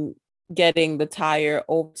between getting the tire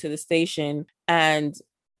over to the station, and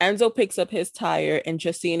Enzo picks up his tire and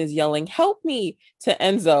Justine is yelling, "Help me," to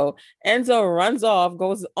Enzo. Enzo runs off,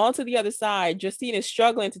 goes onto the other side. Justine is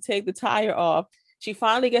struggling to take the tire off. She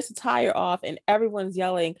finally gets the tire off and everyone's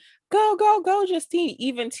yelling, "Go, go, go, Justine."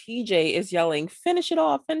 Even TJ is yelling, finish it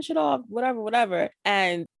off, whatever.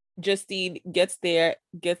 And Justine gets there,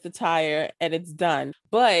 gets the tire, and it's done.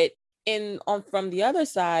 But from the other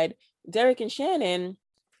side, Derek and Shannon,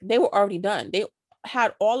 they were already done. They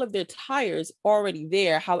had all of their tires already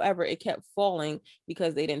there. However, it kept falling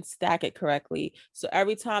because they didn't stack it correctly. So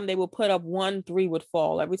every time they would put up 1, 3 would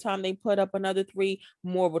fall. Every time they put up another 3,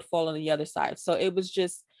 more would fall on the other side. So it was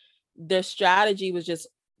just, their strategy was just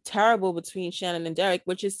terrible between Shannon and Derek,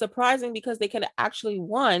 which is surprising because they could have actually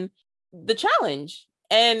won the challenge.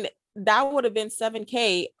 And that would have been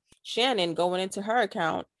 7K Shannon going into her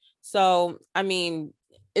account. So, I mean,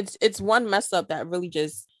 it's one mess up that really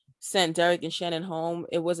just sent Derek and Shannon home.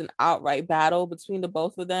 It was an outright battle between the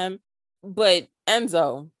both of them. But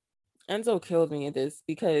Enzo killed me at this,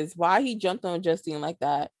 because why he jumped on Justine like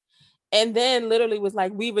that and then literally was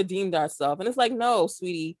like, "We redeemed ourselves." And it's like, no,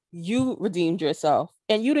 sweetie, you redeemed yourself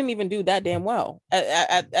and you didn't even do that damn well.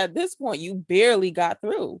 At this point, you barely got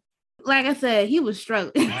through. Like I said, he was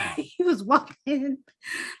struggling. He was walking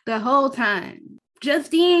the whole time.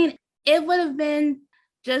 Justine, it would have been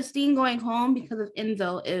Justine going home because of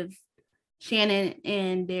Enzo if Shannon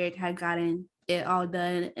and Derek had gotten it all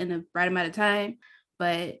done in the right amount of time.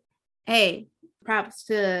 But hey, props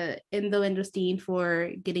to Enzo and Justine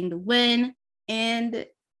for getting the win. And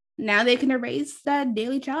now they can erase that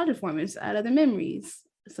daily challenge performance out of their memories.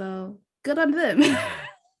 So good on them.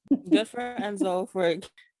 Good for Enzo for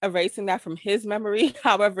erasing that from his memory.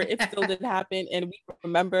 However, it still did happen, and we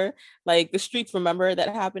remember, like, the streets remember that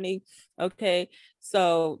happening. Okay,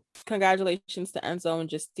 so congratulations to Enzo and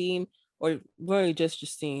Justine, or really just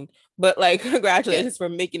Justine, but like, congratulations for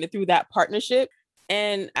making it through that partnership.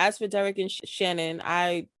 And as for Derek and Shannon,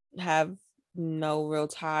 I have no real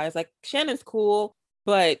ties. Like, Shannon's cool,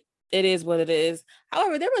 but It is what it is.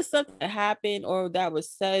 However, there was something that happened or that was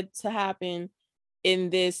said to happen in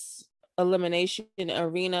this elimination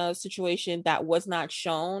arena situation that was not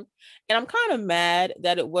shown. And I'm kind of mad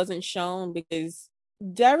that it wasn't shown because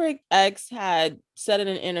Derek X had said in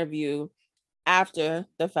an interview after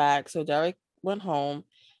the fact. So Derek went home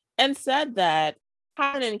and said that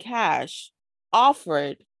Kyle and Cash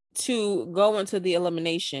offered to go into the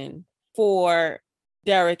elimination for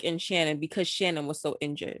Derek and Shannon because Shannon was so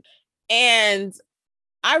injured. And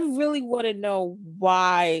I really want to know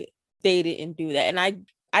why they didn't do that. And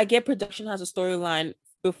I get production has a storyline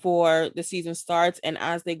before the season starts, and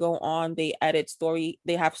as they go on, they have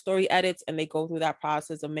story edits, and they go through that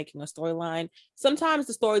process of making a storyline. Sometimes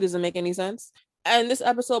the story doesn't make any sense. And this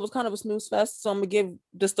episode was kind of a snooze fest. So I'm gonna give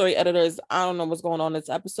the story editors, I don't know what's going on in this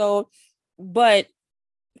episode, but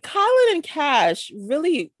Colin and Cash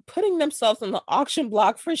really putting themselves on the auction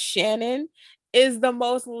block for Shannon is the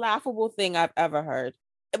most laughable thing I've ever heard.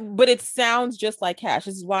 But it sounds just like Cash.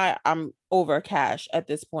 This is why I'm over Cash at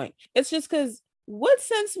this point. It's just because what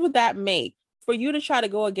sense would that make for you to try to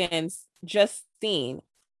go against Justine,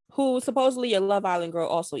 who supposedly your Love Island girl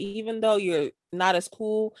also, even though you're not as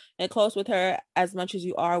cool and close with her as much as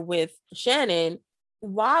you are with Shannon?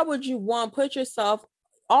 Why would you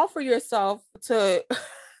offer yourself to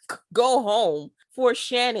go home for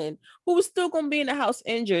Shannon, who's still gonna be in the house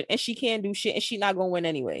injured and she can't do shit and she's not gonna win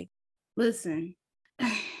anyway? Listen,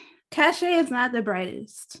 Cachet is not the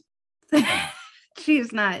brightest.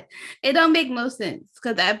 She's not. It don't make no sense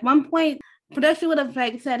because at one point production would have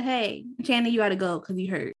like said, "Hey, Shannon, you gotta go because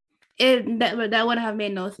you hurt." That wouldn't have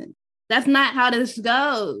made no sense. That's not how this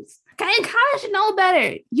goes. And Kyle should know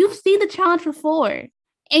better. You've seen the challenge before,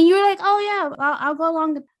 and you're like, "Oh yeah, I'll go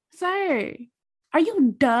along." Sir, are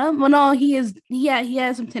you dumb? Well, no, he is. Yeah, he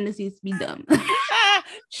has some tendencies to be dumb.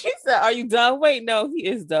 She said, "Are you dumb?" Wait, no, he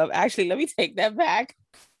is dumb. Actually, let me take that back.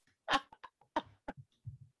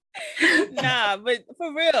 Nah, but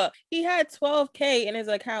for real, he had 12K in his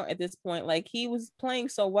account at this point. Like, he was playing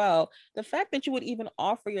so well. The fact that you would even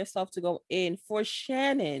offer yourself to go in for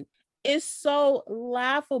Shannon is so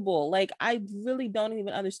laughable. Like, I really don't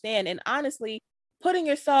even understand. And honestly, putting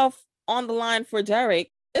yourself on the line for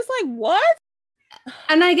Derek, it's like, what?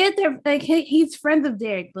 And I get that, like, he's friends of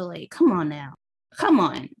Derek, but like, come on now. Come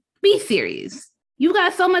on. Be serious. You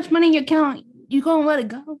got so much money in your account, you gonna let it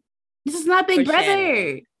go? This is not Big For Brother.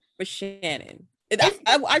 Shannon. For Shannon.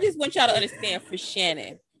 I just want y'all to understand, for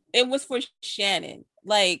Shannon. It was for Shannon.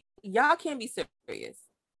 Like, y'all can't be serious.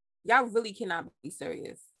 Y'all really cannot be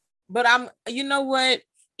serious. But you know what?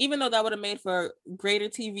 Even though that would have made for greater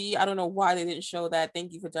TV, I don't know why they didn't show that.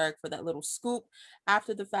 Thank you for Derek for that little scoop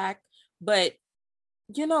after the fact. But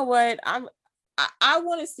you know what? I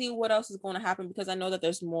want to see what else is going to happen because I know that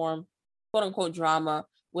there's more quote unquote drama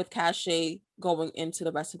with Cachet going into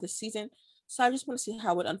the rest of the season. So I just want to see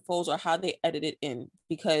how it unfolds or how they edit it in,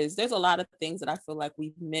 because there's a lot of things that I feel like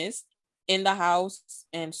we've missed in the house.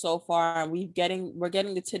 And so far we're getting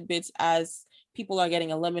the tidbits as people are getting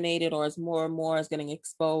eliminated or as more and more is getting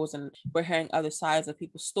exposed and we're hearing other sides of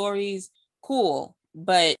people's stories. Cool.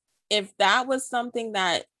 But if that was something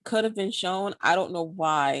that could have been shown, I don't know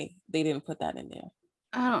why they didn't put that in there.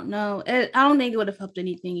 I don't know. I don't think it would have helped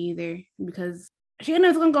anything either because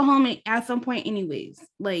Shannon's gonna go home at some point anyways.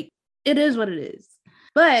 Like, it is what it is.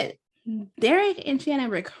 But Derek and Shannon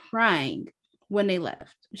were crying when they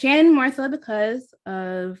left. Shannon more so because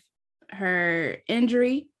of her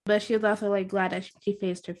injury, but she was also like glad that she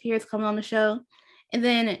faced her fears coming on the show. And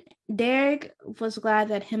then Derek was glad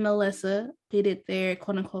that him and Alyssa did their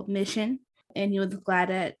quote unquote mission. And he was glad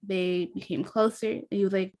that they became closer. And he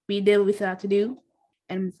was like, we did what we set out to do.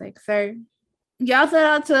 And it's like, sir, y'all set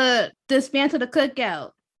out to dismantle the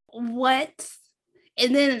cookout. What?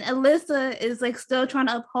 And then Alyssa is like still trying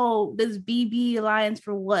to uphold this BB alliance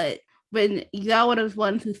for what? When y'all would have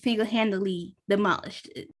wanted to single-handedly demolished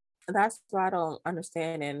it. That's what I don't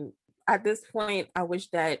understand. And at this point, I wish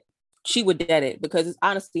that she would dead it because it's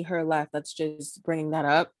honestly her life that's just bringing that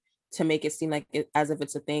up to make it seem like as if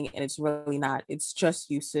it's a thing, and it's really not. It's just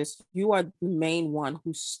you, sis. You are the main one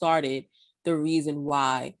who started the reason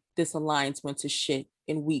why this alliance went to shit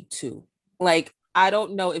in week 2. Like, I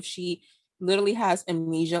don't know if she literally has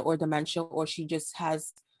amnesia or dementia or she just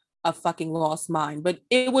has a fucking lost mind, but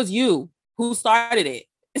it was you who started it.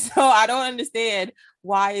 So I don't understand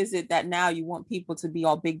why is it that now you want people to be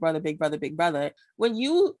all big brother, big brother, big brother when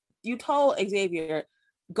you told Xavier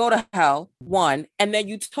go to hell, one, and then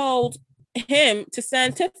you told him to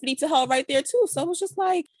send Tiffany to hell right there too. So it was just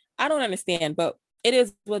like, I don't understand, but it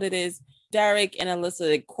is what it is. Derek and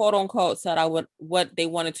Alyssa, quote unquote, said what they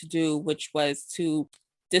wanted to do, which was to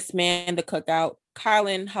dismanned the cookout.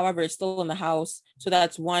 Kylan, however, is still in the house. So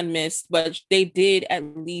that's one miss, but they did at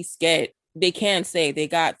least they can say they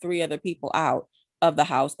got 3 other people out of the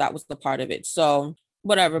house. That was the part of it. So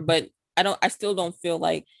whatever, but I still don't feel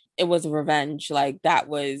like it was revenge. Like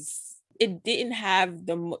it didn't have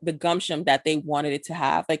the gumption that they wanted it to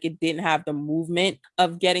have. Like it didn't have the movement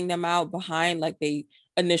of getting them out behind like they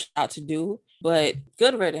initially out to do. But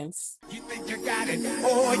good riddance. You think you got it,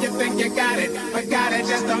 oh, you think you got it, but got it,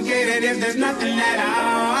 just don't get it if there's nothing at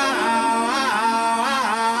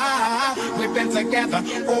all. We've been together,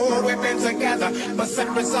 oh, we've been together, but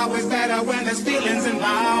separate's always better when there's feelings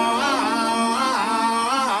involved.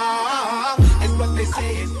 It's what they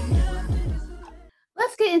say.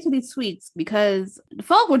 Let's get into these tweets because the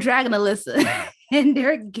folk were dragging Alyssa in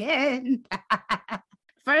there again.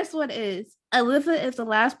 First one is, Alyssa is the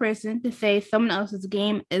last person to say someone else's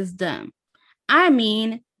game is dumb. I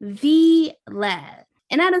mean, the last.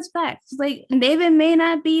 And that is facts. Like, David may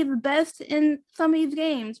not be the best in some of these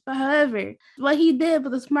games, but however, what he did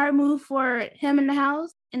was a smart move for him in the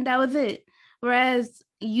house, and that was it. Whereas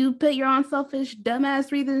you put your own selfish,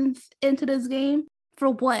 dumbass reasons into this game, for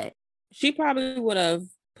what? She probably would have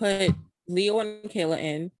put Leo and Kayla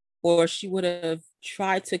in, or she would have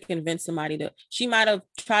tried to convince somebody she might have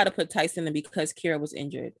tried to put Tyson in because Kira was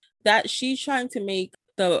injured. That she's trying to make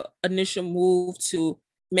the initial move to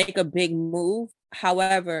make a big move.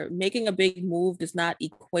 However, making a big move does not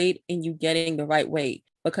equate in you getting the right way,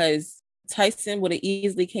 because Tyson would have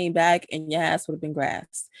easily came back and your ass would have been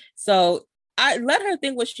grass. So I let her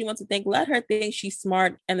think what she wants to think. Let her think she's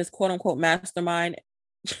smart and is quote unquote mastermind.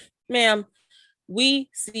 Ma'am, we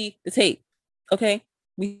see the tape. Okay?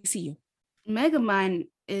 We see you. Megamind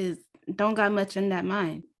don't got much in that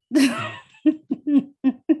mind. The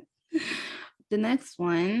next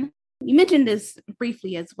one, you mentioned this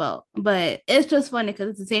briefly as well, but it's just funny because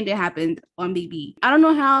it's the same thing happened on BB. I don't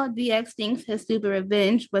know how DX thinks his stupid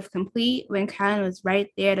revenge was complete when Kylan was right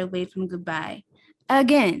there to wave him goodbye.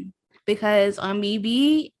 Again, because on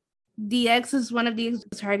BB, DX's one of these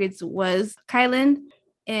targets was Kylan,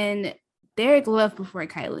 and Derek left before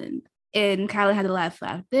Kylan, and Kylan had the last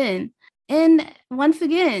laugh then. And once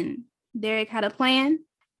again, Derek had a plan,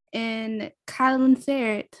 and Kylan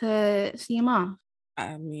Sarah to see him off.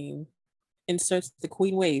 I mean, inserts the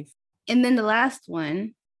queen wave. And then the last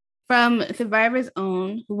one from Survivor's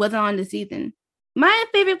Own, who wasn't on the season. My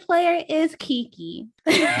favorite player is Kiki.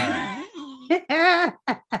 Yeah,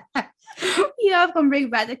 I'm gonna bring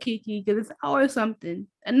back the Kiki because it's always something.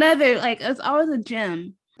 It's always a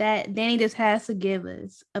gem that Danny just has to give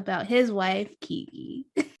us about his wife, Kiki.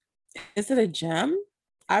 Is it a gem?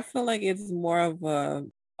 I feel like it's more of a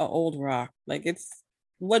old rock. Like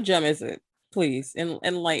what gem is it? Please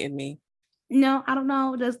enlighten me. No, I don't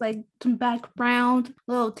know. Just like some background,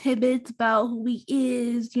 little tidbits about who he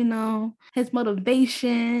is, his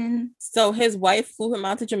motivation. So his wife flew him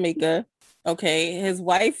out to Jamaica. Okay. His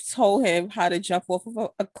wife told him how to jump off of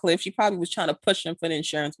a cliff. She probably was trying to push him for the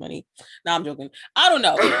insurance money. No, I'm joking. I don't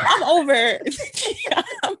know. I'm over.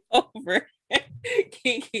 I'm over.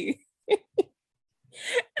 Kiki.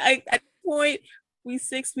 At this point, we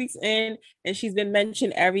 6 weeks in, and she's been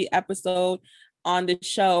mentioned every episode on the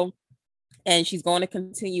show. And she's going to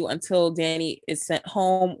continue until Danny is sent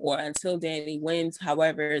home or until Danny wins,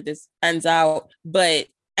 however this ends out. But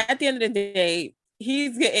at the end of the day,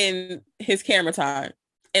 he's getting his camera time.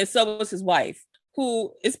 And so was his wife,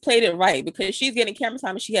 who is played it right because she's getting camera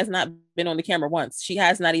time and she has not been on the camera once. She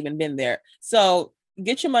has not even been there. So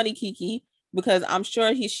get your money, Kiki, because I'm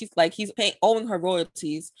sure he's owing her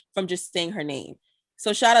royalties from just saying her name.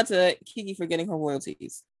 So shout out to Kiki for getting her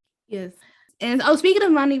royalties. Yes. And speaking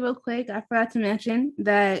of money real quick, I forgot to mention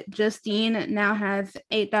that Justine now has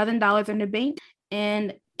 $8,000 in the bank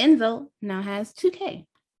and Enzo now has $2,000.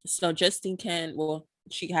 So Justine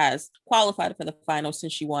she has qualified for the final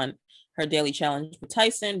since she won her daily challenge with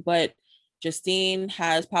Tyson, but Justine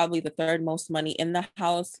has probably the third most money in the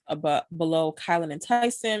house below Kylan and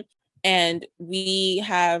Tyson. And we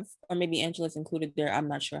have, or maybe Angela's included there. I'm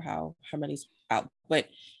not sure how her money's out, but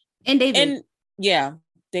and David. And yeah,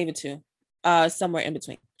 David too. Somewhere in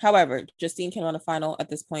between. However, Justine came on the final at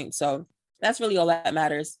this point, so that's really all that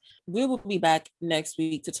matters. We will be back next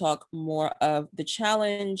week to talk more of the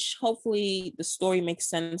challenge. Hopefully, the story makes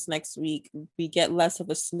sense next week. We get less of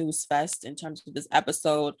a Snoozefest in terms of this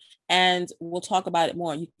episode, and we'll talk about it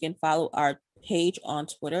more. You can follow our page on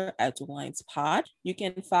Twitter at Dual Lines Pod. You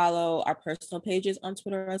can follow our personal pages on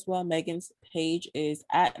Twitter as well. Megan's page is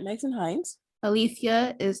at Megan Hines.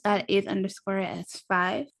 Alicia is at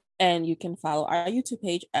 8_S5. And you can follow our YouTube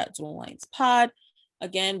page at Dual Lines Pod.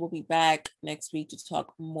 Again, we'll be back next week to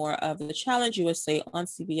talk more of the Challenge USA on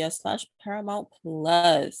CBS/Paramount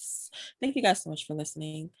Plus. Thank you guys so much for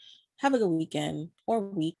listening. Have a good weekend or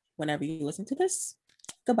week whenever you listen to this.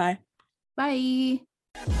 Goodbye. Bye.